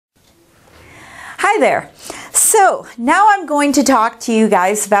Hi there. So now I'm going to talk to you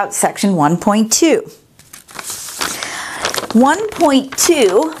guys about section 1.2.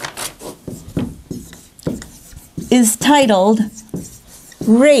 1.2 is titled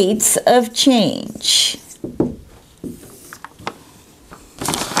Rates of Change.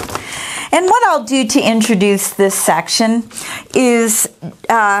 And what I'll do to introduce this section is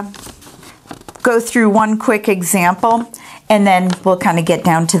go through one quick example, and then we'll kind of get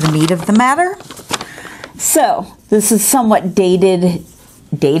down to the meat of the matter. So this is somewhat dated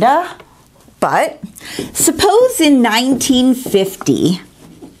data, but suppose in 1950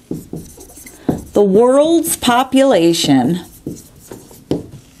 the world's population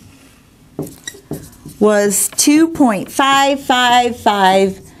was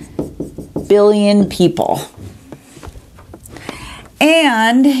 2.555 billion people.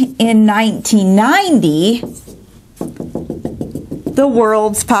 And in 1990, the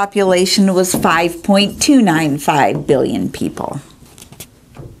world's population was 5.295 billion people.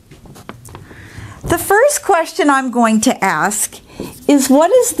 The first question I'm going to ask is, what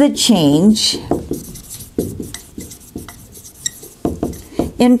is the change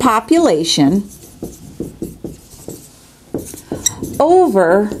in population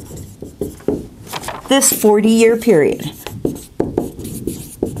over this 40-year period?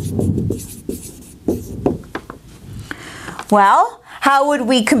 Well, how would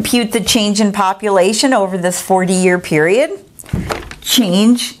we compute the change in population over this 40-year period?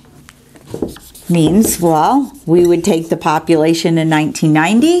 Change means, well, we would take the population in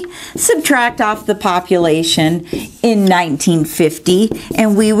 1990, subtract off the population in 1950,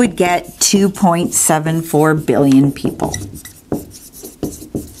 and we would get 2.74 billion people.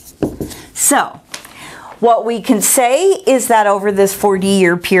 So, what we can say is that over this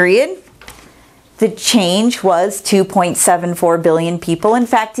 40-year period, the change was 2.74 billion people. In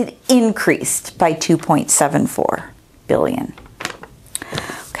fact, it increased by 2.74 billion.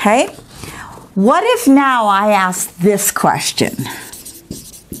 Okay? What if now I ask this question?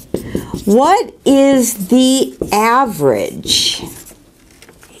 What is the average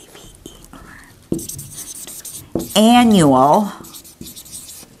annual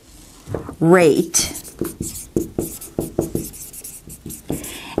rate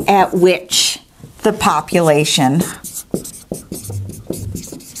at which the population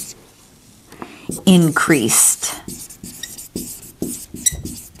increased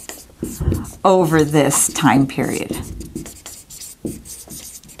over this time period?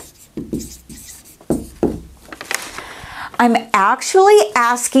 I'm actually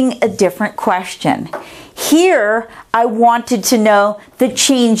asking a different question. Here, I wanted to know the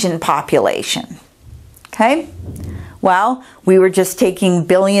change in population. Okay? Well, we were just taking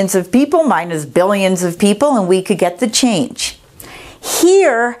billions of people minus billions of people, and we could get the change.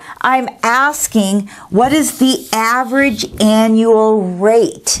 Here, I'm asking, what is the average annual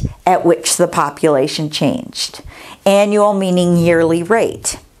rate at which the population changed? Annual meaning yearly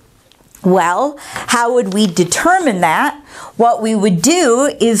rate. Well, how would we determine that? What we would do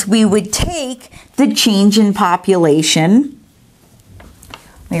is we would take the change in population.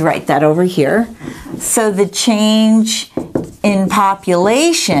 Let me write that over here. So the change in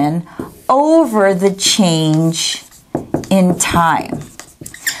population over the change in time.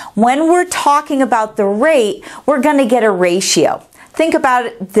 When we're talking about the rate, we're going to get a ratio. Think about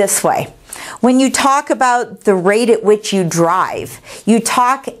it this way. When you talk about the rate at which you drive, you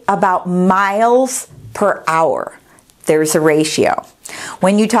talk about miles per hour. There's a ratio.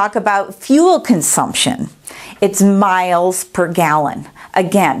 When you talk about fuel consumption, it's miles per gallon.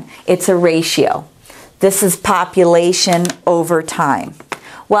 Again, it's a ratio. This is population over time.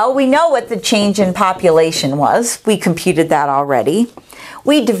 Well, we know what the change in population was. We computed that already.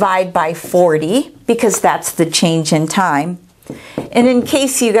 We divide by 40 because that's the change in time. And in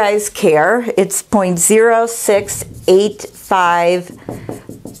case you guys care, it's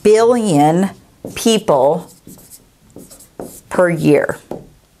 0.0685 billion people per year.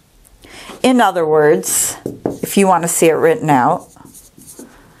 In other words, if you want to see it written out,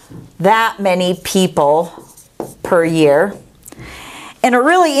 that many people per year. And a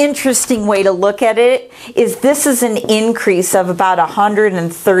really interesting way to look at it is this is an increase of about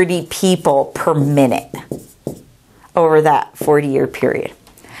 130 people per minute over that 40-year period.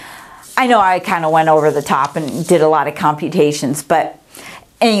 I know I kind of went over the top and did a lot of computations, but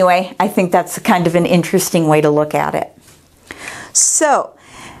anyway, I think that's kind of an interesting way to look at it. So,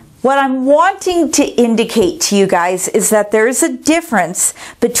 what I'm wanting to indicate to you guys is that there is a difference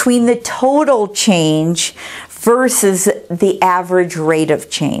between the total change versus the average rate of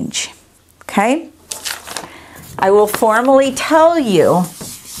change. Okay? I will formally tell you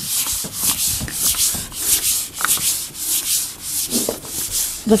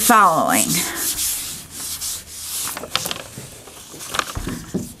the following.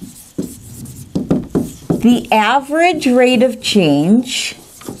 The average rate of change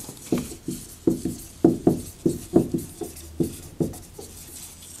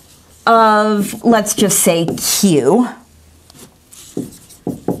of, let's just say, Q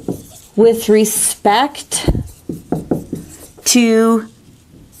with respect to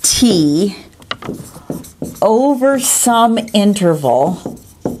T over some interval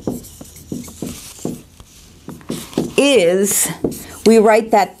is, we write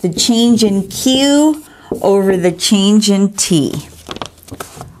that the change in Q over the change in T.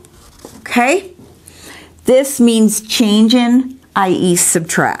 Okay? This means change in, i.e.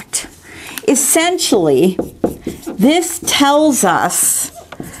 subtract. Essentially, this tells us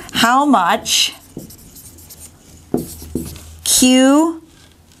how much Q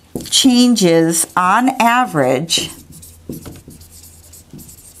changes on average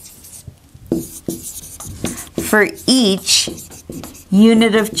for each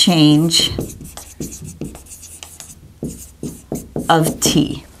unit of change of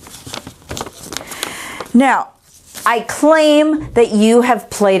T. Now, I claim that you have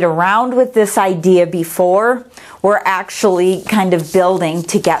played around with this idea before. We're actually kind of building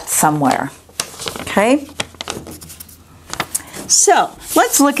to get somewhere. Okay? So,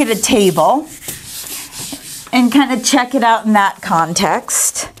 let's look at a table and kind of check it out in that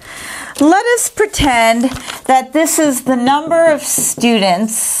context. Let us pretend that this is the number of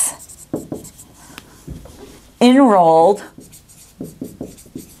students enrolled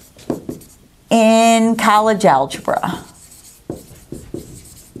in college algebra.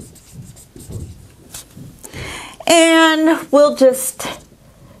 And we'll just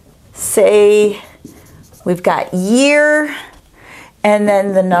say we've got year and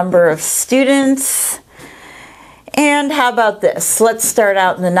then the number of students. And how about this? Let's start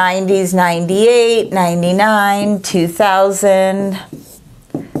out in the 90s, 98, 99, 2000,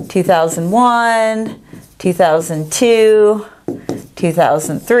 2001, 2002,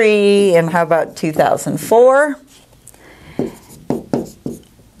 2003, and how about 2004?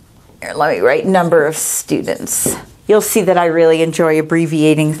 Here, let me write number of students. You'll see that I really enjoy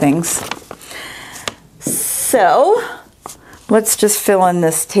abbreviating things. So, let's just fill in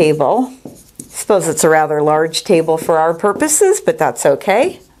this table. I suppose it's a rather large table for our purposes, but that's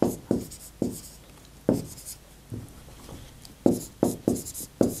okay.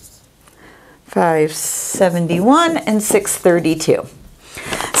 $571 and $632.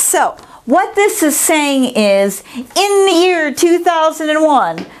 So, what this is saying is, in the year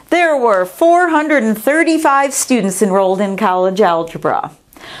 2001, there were 435 students enrolled in college algebra,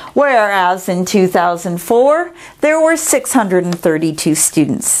 whereas in 2004, there were 632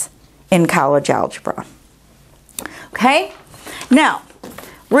 students in college algebra. Okay? Now,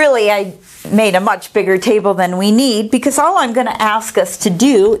 really, I made a much bigger table than we need because all I'm going to ask us to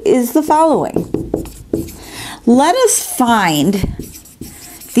do is the following. Let us find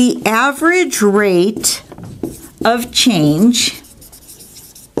the average rate of change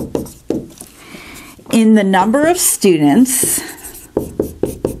in the number of students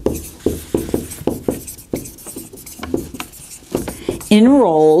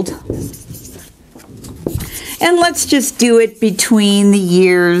enrolled, and let's just do it between the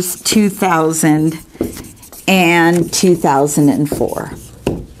years 2000 and 2004.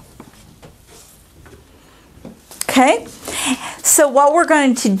 Okay, so what we're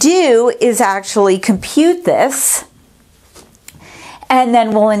going to do is actually compute this, and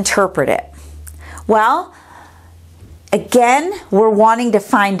then we'll interpret it. Well, again, we're wanting to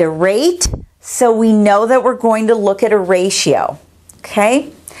find a rate, so we know that we're going to look at a ratio.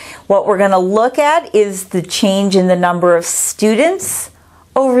 Okay, what we're going to look at is the change in the number of students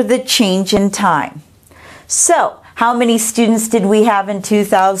over the change in time. So, how many students did we have in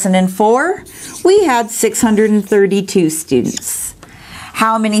 2004? We had 632 students.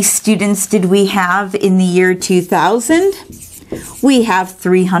 How many students did we have in the year 2000? We have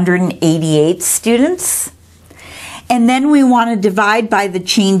 388 students. And then we want to divide by the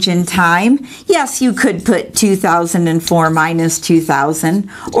change in time. Yes, you could put 2004 minus 2000,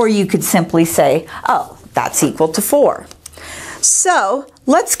 or you could simply say, oh, that's equal to 4. So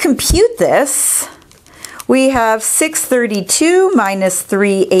let's compute this. We have 632 minus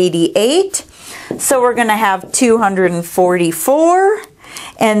 388. So we're going to have 244,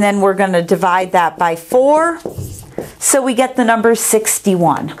 and then we're going to divide that by 4. So we get the number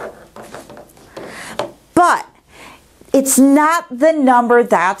 61. But it's not the number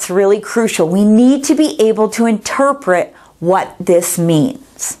that's really crucial. We need to be able to interpret what this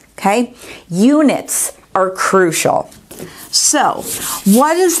means, okay? Units are crucial. So,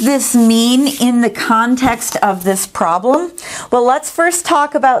 what does this mean in the context of this problem? Well, let's first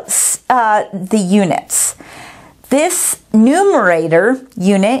talk about the units. This numerator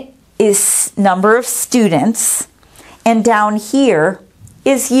unit is number of students, and down here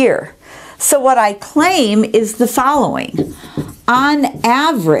is year. So what I claim is the following. On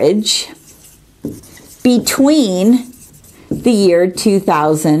average, between the year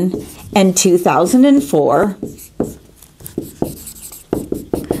 2000 and 2004,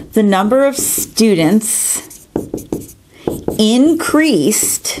 the number of students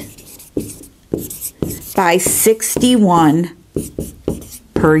increased by 61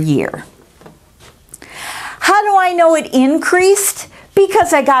 per year. How do I know it increased?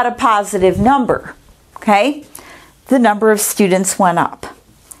 Because I got a positive number, okay? The number of students went up,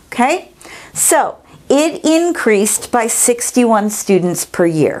 okay? So it increased by 61 students per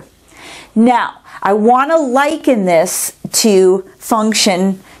year. Now, I want to liken this to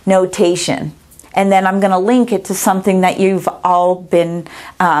function notation, and then I'm going to link it to something that you've all been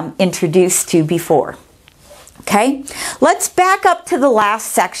introduced to before. Okay, let's back up to the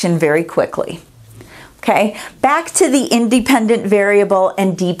last section very quickly. Okay, back to the independent variable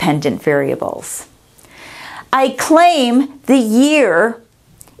and dependent variables. I claim the year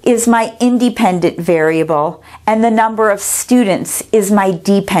is my independent variable and the number of students is my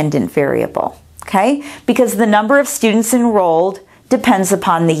dependent variable. Okay, because the number of students enrolled depends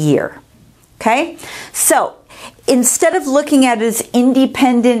upon the year. Okay, so instead of looking at it as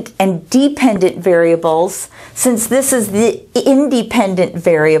independent and dependent variables, since this is the independent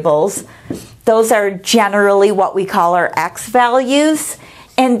variables, those are generally what we call our x values,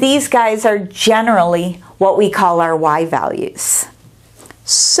 and these guys are generally what we call our y values.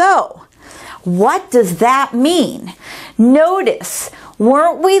 So, what does that mean? Notice,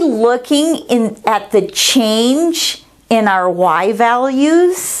 weren't we looking at the change in our y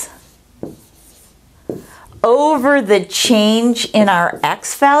values over the change in our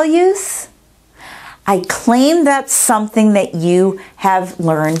x values? I claim that's something that you have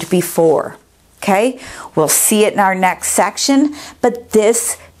learned before. Okay, we'll see it in our next section, but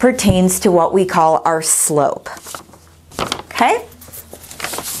this pertains to what we call our slope. Okay,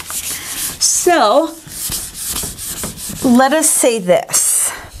 so let us say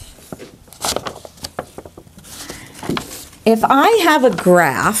this. If I have a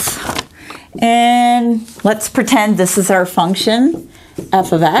graph, and let's pretend this is our function,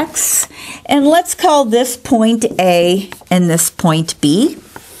 f of x, and let's call this point A and this point B.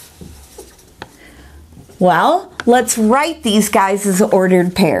 Well, let's write these guys as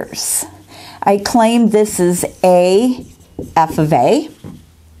ordered pairs. I claim this is A, f of A,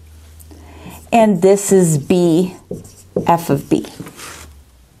 and this is B, f of B.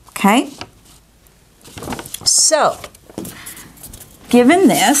 Okay? So, given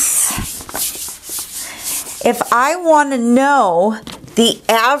this, if I want to know the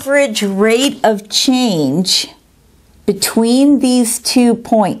average rate of change between these 2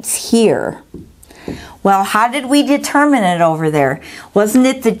 points here, well, how did we determine it over there? Wasn't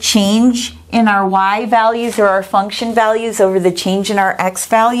it the change in our y values or our function values over the change in our x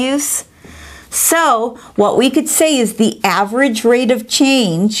values? So, what we could say is the average rate of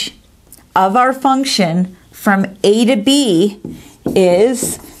change of our function from A to B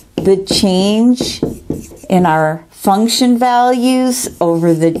is the change in our function values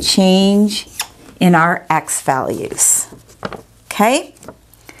over the change in our x values. Okay?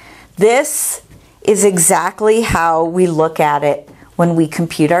 This is exactly how we look at it when we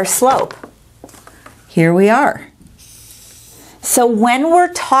compute our slope. Here we are. So when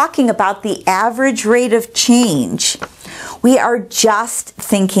we're talking about the average rate of change, we are just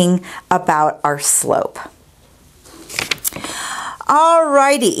thinking about our slope.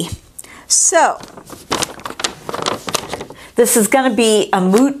 Alrighty, so this is going to be a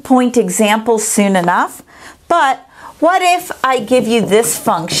moot point example soon enough, but what if I give you this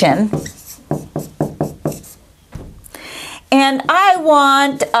function and I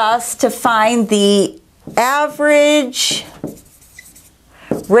want us to find the average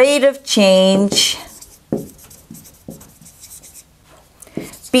rate of change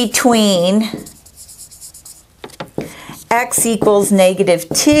between x equals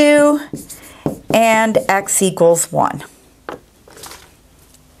 -2 and x equals 1.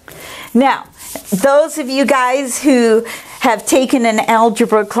 Now, those of you guys who have taken an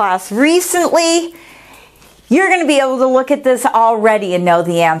algebra class recently, you're going to be able to look at this already and know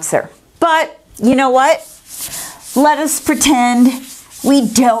the answer. But you know what? Let us pretend we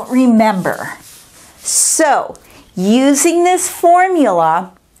don't remember. So, using this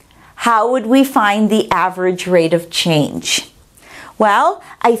formula, how would we find the average rate of change? Well,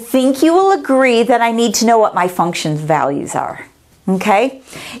 I think you will agree that I need to know what my function's values are. Okay?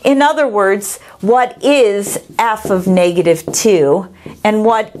 In other words, what is f of negative 2 and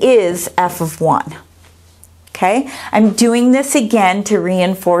what is f of 1? Okay? I'm doing this again to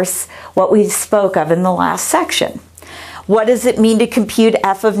reinforce what we spoke of in the last section. What does it mean to compute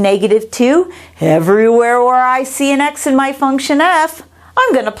f of negative 2? Everywhere where I see an x in my function f,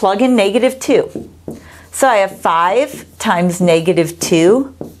 I'm going to plug in negative 2. So I have 5 times negative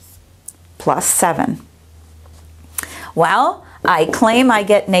 2 plus 7. Well, I claim I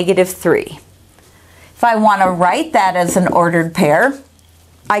get negative 3. If I want to write that as an ordered pair,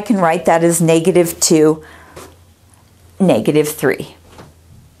 I can write that as negative 2, negative 3.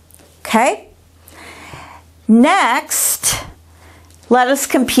 Okay? Next, let us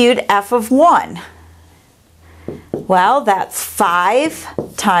compute f of 1. Well, that's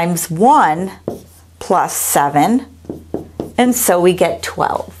 5 times 1 plus 7, and so we get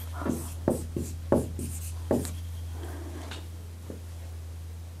 12.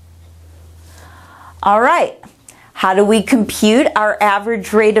 All right, how do we compute our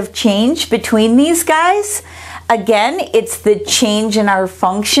average rate of change between these guys? Again, it's the change in our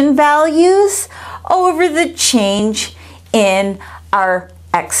function values over the change in our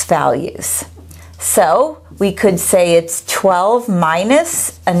x values. So we could say it's 12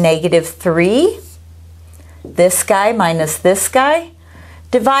 minus a negative 3, this guy minus this guy,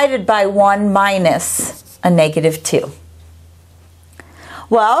 divided by 1 minus a negative 2.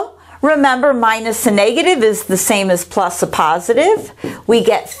 Well, remember, minus a negative is the same as plus a positive. We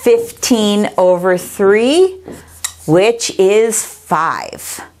get 15 over 3, which is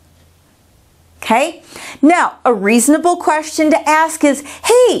 5. Okay? Now, a reasonable question to ask is,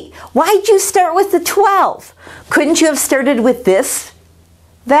 hey, why'd you start with the 12? Couldn't you have started with this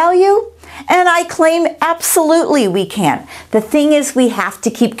value? And I claim absolutely we can. The thing is, we have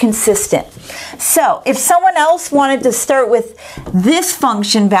to keep consistent. So if someone else wanted to start with this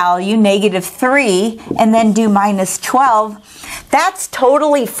function value, negative 3, and then do minus 12, that's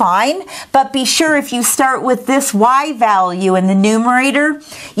totally fine. But be sure if you start with this y value in the numerator,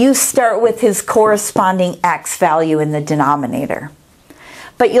 you start with his corresponding x value in the denominator.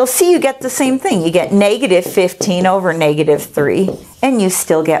 But you'll see you get the same thing. You get negative 15 over negative 3, and you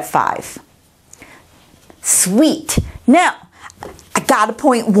still get 5. Sweet. Now, I gotta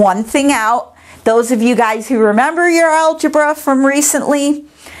point one thing out. Those of you guys who remember your algebra from recently,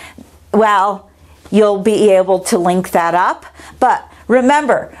 well, you'll be able to link that up. But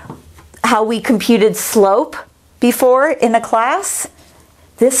remember how we computed slope before in a class?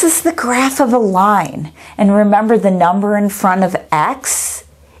 This is the graph of a line. And remember, the number in front of x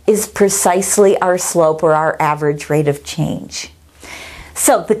is precisely our slope or our average rate of change.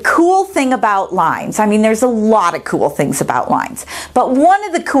 So the cool thing about lines, I mean, there's a lot of cool things about lines, but one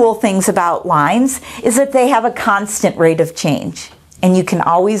of the cool things about lines is that they have a constant rate of change, and you can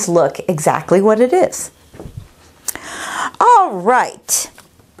always look exactly what it is. All right.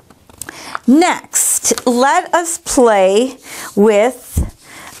 Next, let us play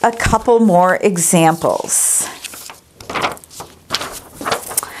with a couple more examples.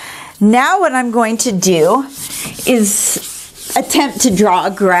 Now what I'm going to do is attempt to draw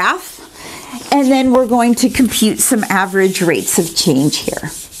a graph, and then we're going to compute some average rates of change here.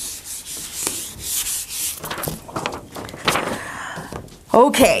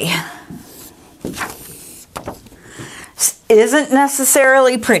 Okay. It isn't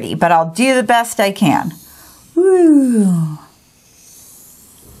necessarily pretty, but I'll do the best I can. Woo.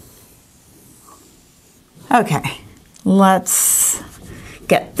 Okay, let's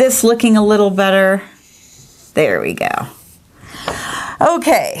get this looking a little better. There we go.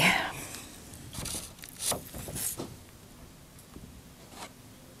 Okay.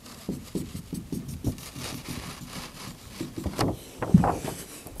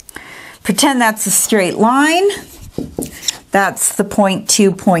 Pretend that's a straight line. That's the point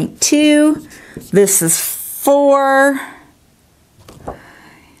 2, point 2. This is 4.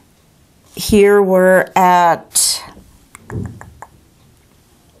 Here we're at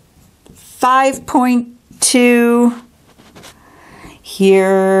 5.2.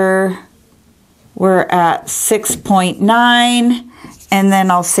 Here we're at 6.9. And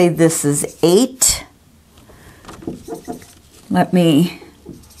then I'll say this is 8. Let me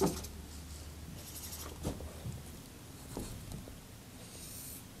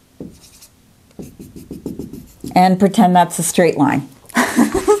and pretend that's a straight line.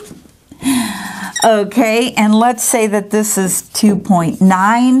 Okay, and let's say that this is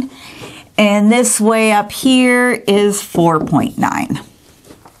 2.9, and this way up here is 4.9.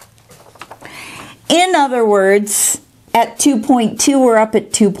 In other words, at 2.2, we're up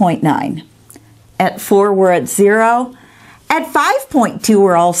at 2.9. At 4, we're at 0. At 5.2,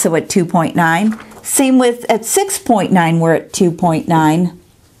 we're also at 2.9. Same with at 6.9, we're at 2.9.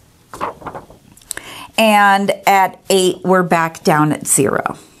 And at 8, we're back down at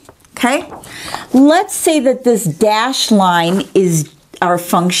 0. Okay? Let's say that this dashed line is our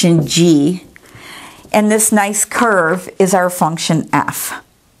function g, and this nice curve is our function f.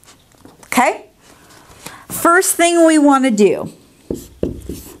 Okay? First thing we want to do,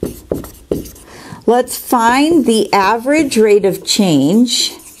 let's find the average rate of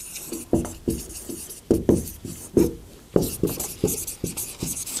change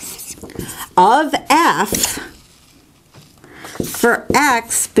of f for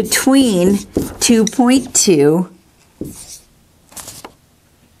x between 2.2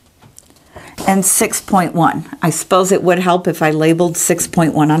 and 6.1. I suppose it would help if I labeled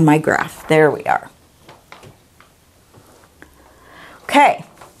 6.1 on my graph. There we are. Okay,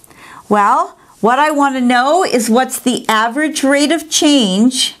 well, what I want to know is what's the average rate of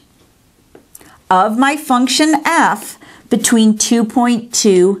change of my function f between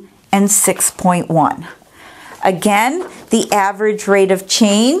 2.2 and 6.1. Again, the average rate of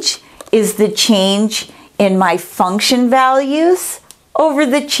change is the change in my function values over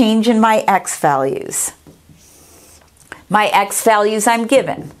the change in my x values. My x values I'm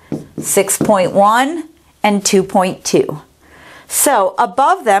given, 6.1 and 2.2. So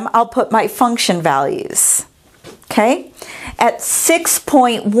above them, I'll put my function values. Okay? At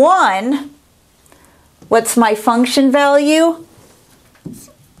 6.1, what's my function value?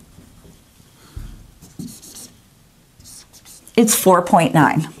 It's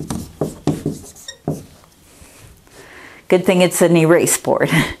 4.9. Good thing it's an erase board.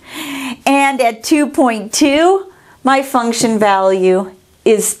 And at 2.2, my function value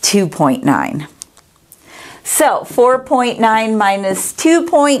is 2.9. So 4.9 minus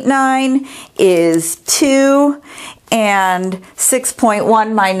 2.9 is 2, and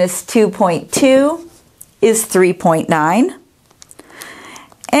 6.1 minus 2.2 is 3.9.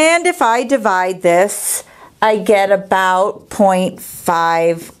 And if I divide this, I get about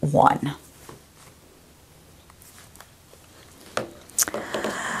 0.51.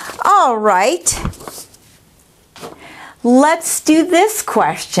 All right, let's do this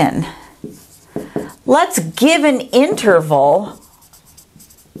question. Let's give an interval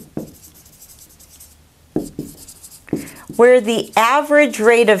where the average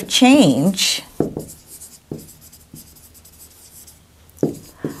rate of change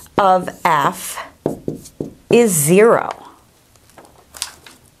of f is 0.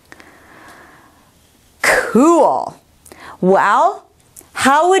 Cool. Well,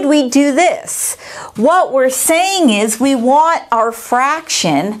 how would we do this? What we're saying is we want our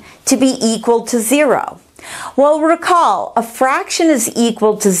fraction to be equal to 0. Well, recall, a fraction is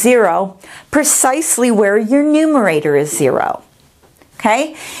equal to 0 precisely where your numerator is 0.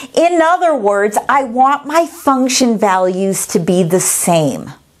 Okay? In other words, I want my function values to be the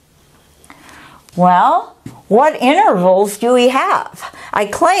same. Well, what intervals do we have? I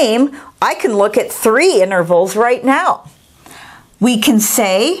claim I can look at 3 intervals right now. We can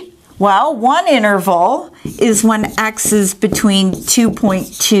say, well, one interval is when x is between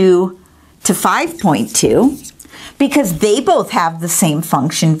 2.2 to 5.2 because they both have the same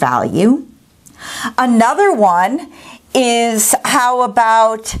function value. Another one is, how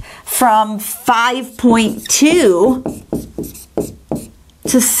about from 5.2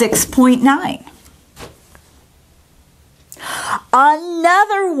 to 6.9?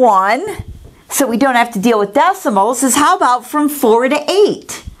 Another one, so we don't have to deal with decimals, is how about from 4 to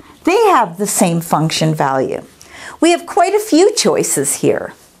 8? They have the same function value. We have quite a few choices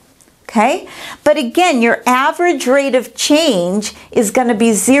here. Okay? But again, your average rate of change is going to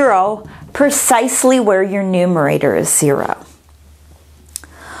be 0 precisely where your numerator is 0.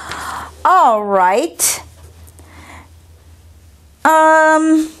 All right.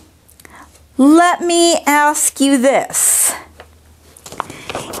 Let me ask you this.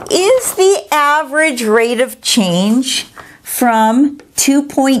 Is the average rate of change from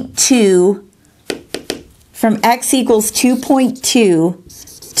 2.2, from x equals 2.2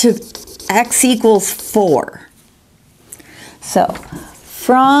 to x equals 4? So,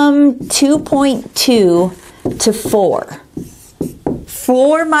 from 2.2 to 4,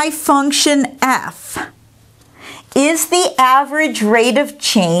 for my function f, is the average rate of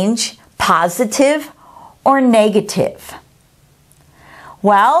change positive or negative?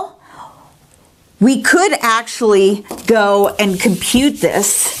 Well, we could actually go and compute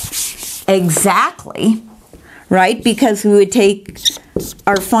this exactly, right? Because we would take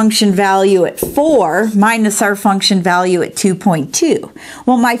our function value at 4 minus our function value at 2.2.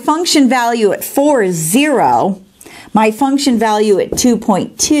 Well, my function value at 4 is 0. My function value at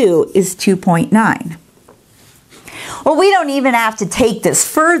 2.2 is 2.9. Well, we don't even have to take this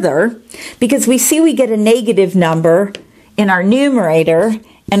further because we see we get a negative number in our numerator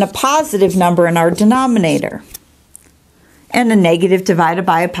and a positive number in our denominator. And a negative divided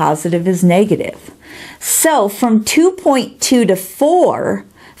by a positive is negative. So from 2.2 to 4,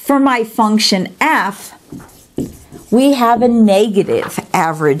 for my function f, we have a negative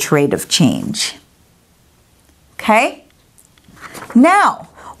average rate of change. Okay? Now,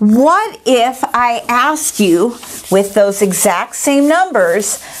 what if I asked you with those exact same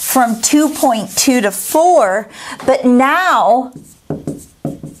numbers from 2.2 to 4, but now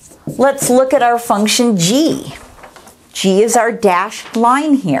let's look at our function g. G is our dashed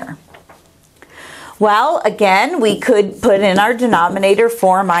line here. Well, again, we could put in our denominator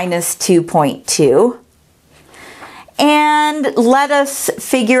 4 minus 2.2. And let us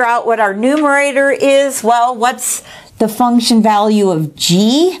figure out what our numerator is. Well, what's the function value of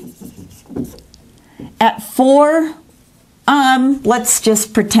g at 4? Let's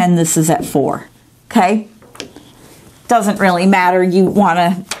just pretend this is at 4, okay? Doesn't really matter. You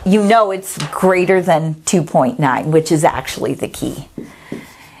know it's greater than 2.9, which is actually the key.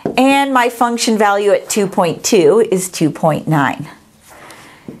 And my function value at 2.2 is 2.9.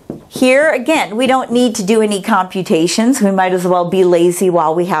 Here, again, we don't need to do any computations. We might as well be lazy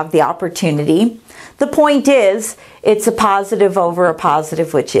while we have the opportunity. The point is, it's a positive over a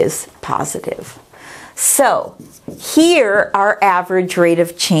positive, which is positive. So, here our average rate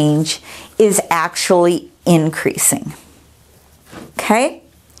of change is actually increasing. Okay?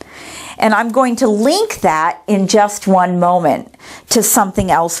 And I'm going to link that in just one moment to something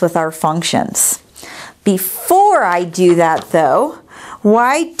else with our functions. Before I do that, though,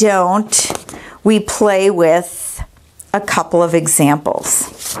 why don't we play with a couple of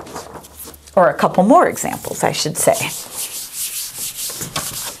examples? Or a couple more examples, I should say.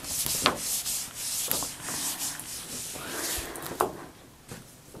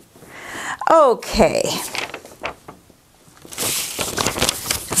 Okay.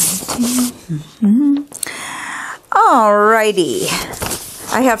 Alrighty.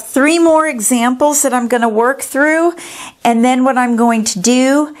 I have 3 more examples that I'm going to work through, and then what I'm going to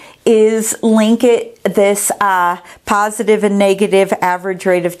do is link this positive and negative average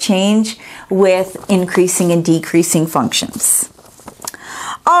rate of change with increasing and decreasing functions.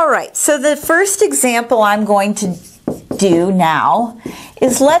 Alright, so the first example I'm going to do now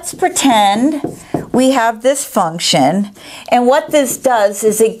is let's pretend we have this function, and what this does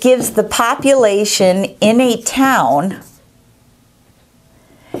is it gives the population in a town,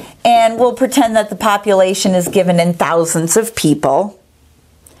 and we'll pretend that the population is given in thousands of people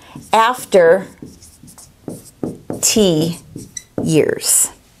after t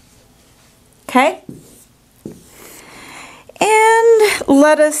years. Okay? And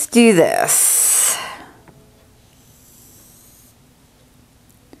let us do this.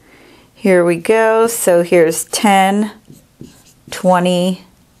 Here we go. So here's 10, 20,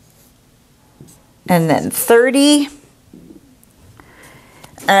 and then 30.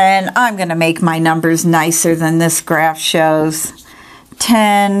 And I'm going to make my numbers nicer than this graph shows.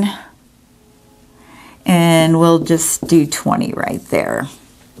 10, and we'll just do 20 right there.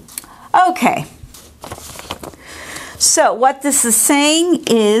 Okay. So what this is saying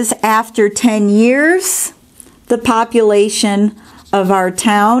is after 10 years, the population of our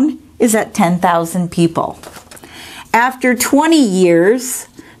town is at 10,000 people. After 20 years,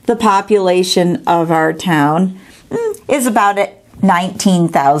 the population of our town is about at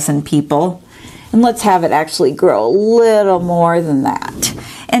 19,000 people. And let's have it actually grow a little more than that.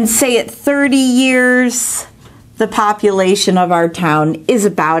 And say at 30 years, the population of our town is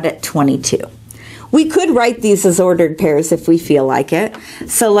about at 22. We could write these as ordered pairs if we feel like it.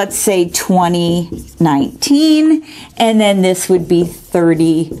 So let's say 2019, and then this would be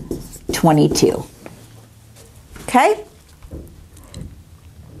 3022. Okay?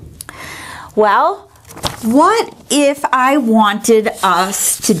 Well, what if I wanted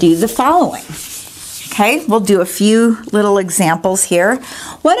us to do the following? Okay, we'll do a few little examples here.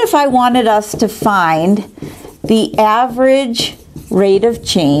 What if I wanted us to find the average rate of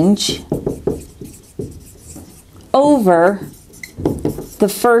change over the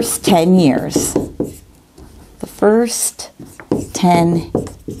first 10 years? The first 10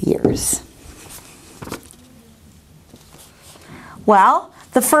 years. Well,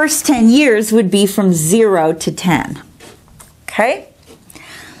 the first 10 years would be from 0 to 10. Okay?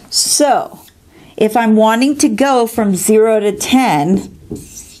 So, if I'm wanting to go from 0 to 10,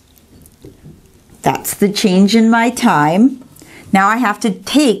 that's the change in my time. Now I have to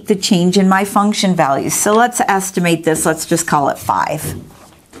take the change in my function values. So let's estimate this. Let's just call it 5.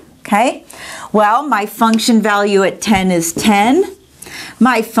 Okay? Well, my function value at 10 is 10.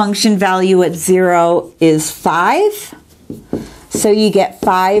 My function value at 0 is 5. So you get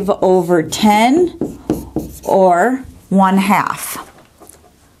 5 over 10, or 1/2.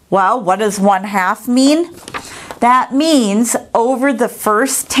 Well, what does 1/2 mean? That means over the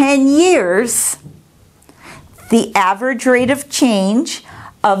first 10 years, the average rate of change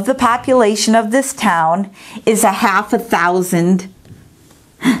of the population of this town is 1,500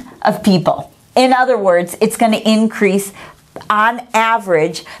 of people. In other words, it's going to increase on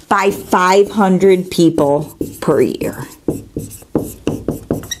average by 500 people per year.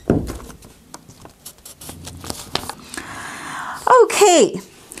 Okay,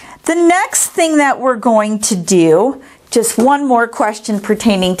 the next thing that we're going to do, just one more question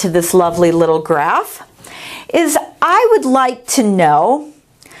pertaining to this lovely little graph, is I would like to know,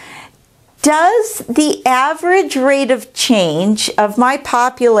 does the average rate of change of my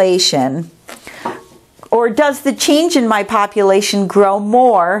population, or does the change in my population grow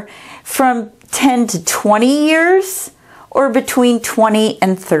more from 10 to 20 years or between 20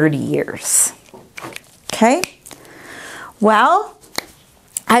 and 30 years? Okay, well,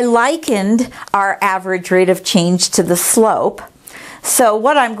 I likened our average rate of change to the slope. So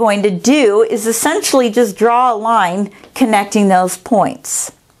what I'm going to do is essentially just draw a line connecting those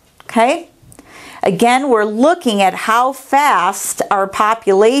points. Okay? Again, we're looking at how fast our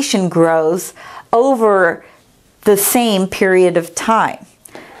population grows over the same period of time.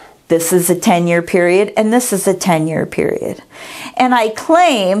 This is a 10-year period, and this is a 10-year period. And I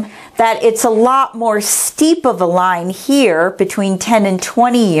claim that it's a lot more steep of a line here between 10 and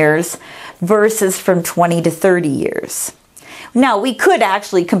 20 years versus from 20 to 30 years. Now, we could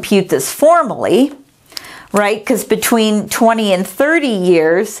actually compute this formally, right? Because between 20 and 30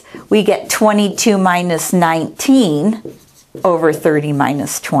 years, we get 22 minus 19 over 30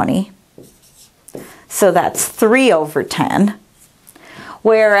 minus 20. So that's 3 over 10.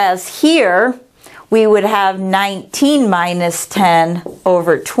 Whereas here, we would have 19 minus 10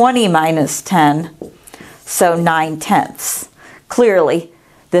 over 20 minus 10, so 9/10. Clearly,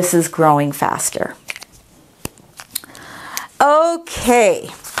 this is growing faster.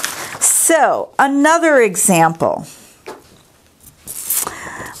 Okay, so another example.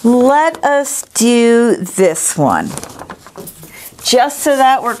 Let us do this one. Just so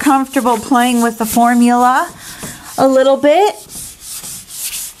that we're comfortable playing with the formula a little bit.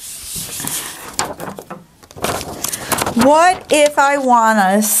 What if I want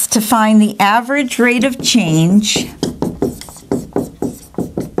us to find the average rate of change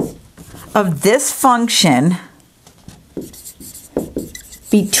of this function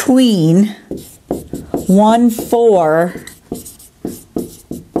between 1,4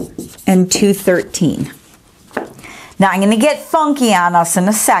 and 213? Now, I'm going to get funky on us in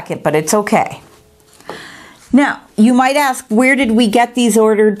a second, but it's okay. Now, you might ask, where did we get these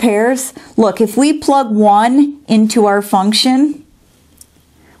ordered pairs? Look, if we plug 1 into our function,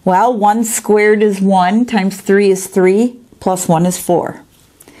 well, 1 squared is 1 times 3 is 3 plus 1 is 4.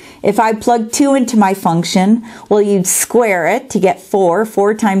 If I plug 2 into my function, well, you'd square it to get 4.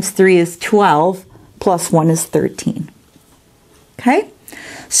 4 times 3 is 12 plus 1 is 13. Okay?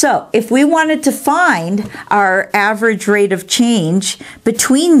 So, if we wanted to find our average rate of change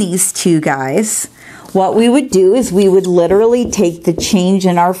between these two guys, what we would do is we would literally take the change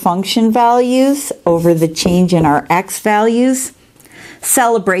in our function values over the change in our x values,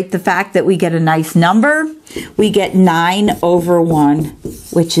 celebrate the fact that we get a nice number. We get 9 over 1,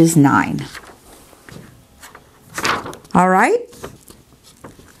 which is 9. All right?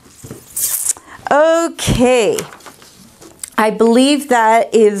 Okay. I believe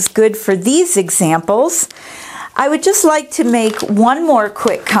that is good for these examples. I would just like to make one more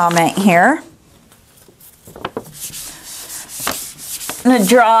quick comment here. I'm going to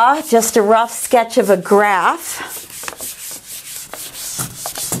draw just a rough sketch of a graph.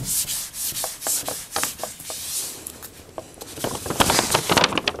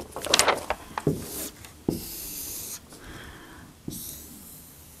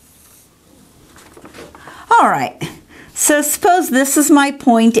 All right, so suppose this is my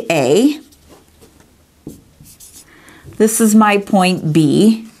point A. This is my point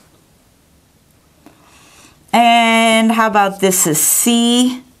B. And how about this is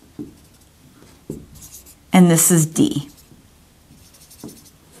C, and this is D.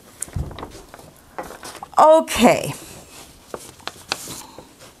 Okay.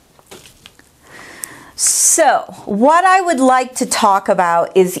 So what I would like to talk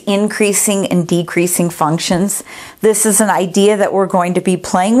about is increasing and decreasing functions. This is an idea that we're going to be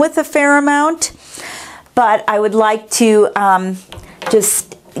playing with a fair amount, but I would like to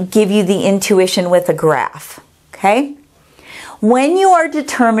just give you the intuition with a graph, okay? When you are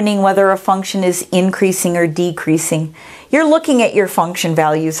determining whether a function is increasing or decreasing, you're looking at your function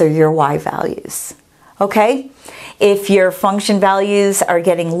values or your y values, okay? If your function values are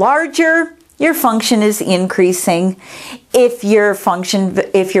getting larger, your function is increasing. If your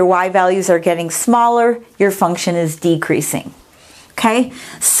y values are getting smaller, your function is decreasing. Okay,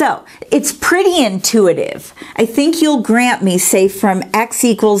 so it's pretty intuitive. I think you'll grant me, say from x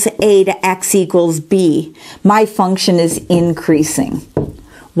equals a to x equals b, my function is increasing.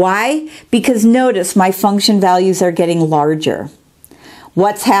 Why? Because notice my function values are getting larger.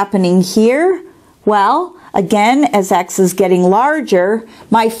 What's happening here? Well, again, as x is getting larger,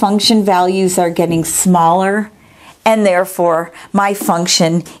 my function values are getting smaller, and therefore my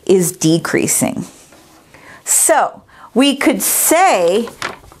function is decreasing. So we could say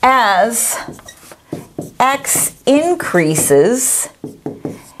as x increases,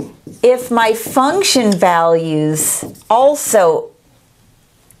 if my function values also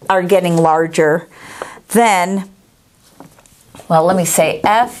are getting larger, then, well, let me say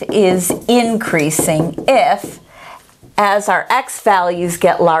f is increasing if, as our x values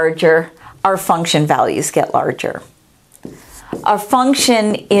get larger, our function values get larger. Our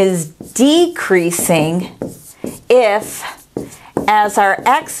function is decreasing if, as our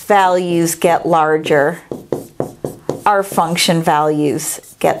x values get larger, our function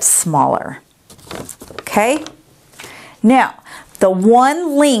values get smaller. Okay? Now, the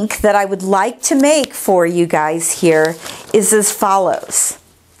one link that I would like to make for you guys here is as follows.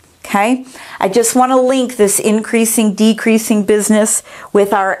 Okay? I just want to link this increasing, decreasing business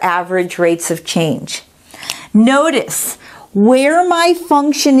with our average rates of change. Notice where my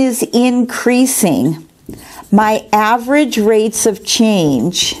function is increasing, my average rates of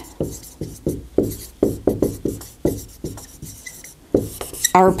change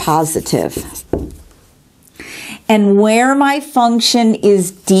are positive. And where my function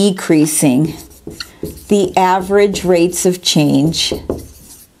is decreasing, the average rates of change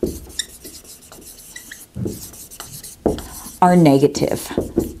are negative.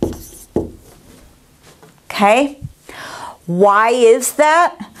 Okay? Why is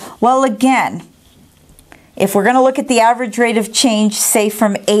that? Well, again, if we're going to look at the average rate of change, say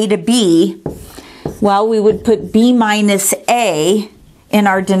from A to B, well, we would put B minus A in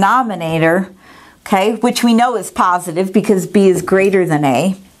our denominator, okay, which we know is positive because B is greater than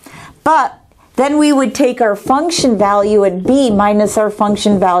A. But then we would take our function value at B minus our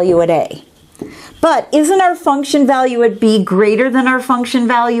function value at A. But isn't our function value at B greater than our function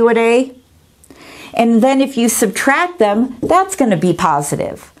value at A? And then if you subtract them, that's going to be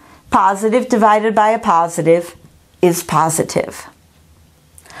positive. Positive divided by a positive is positive.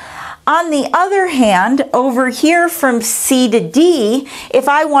 On the other hand, over here from C to D, if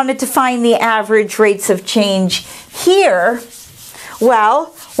I wanted to find the average rates of change here, well,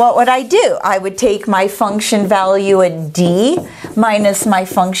 what would I do? I would take my function value at D minus my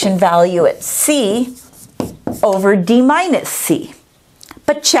function value at C over D minus C.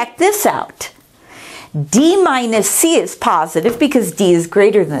 But check this out. D minus C is positive because D is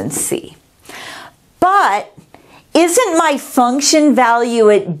greater than C. But isn't my function value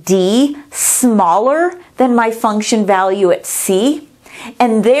at D smaller than my function value at C?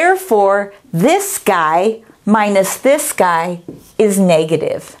 And therefore, this guy minus this guy is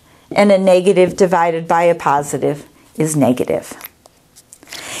negative. And a negative divided by a positive is negative.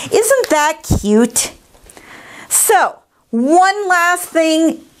 Isn't that cute? So, one last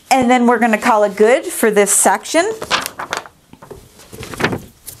thing, and then we're going to call it good for this section.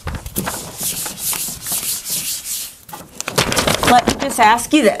 Let me just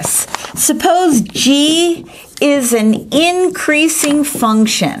ask you this. Suppose G is an increasing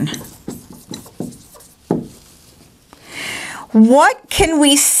function. What can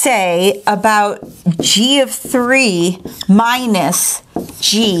we say about G of 3 minus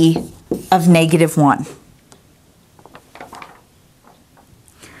G of -1?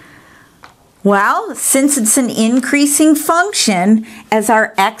 Well, since it's an increasing function, as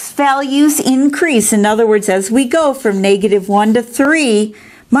our x values increase, in other words, as we go from -1 to 3,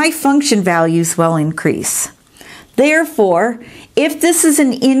 my function values will increase. Therefore, if this is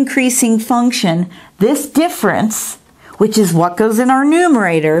an increasing function, this difference, which is what goes in our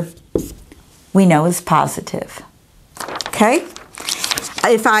numerator, we know is positive. Okay?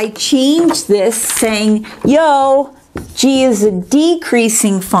 If I change this saying, yo, G is a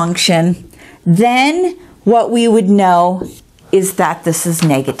decreasing function, then what we would know is that this is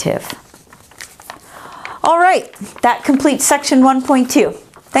negative. All right, that completes section 1.2.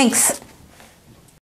 Thanks.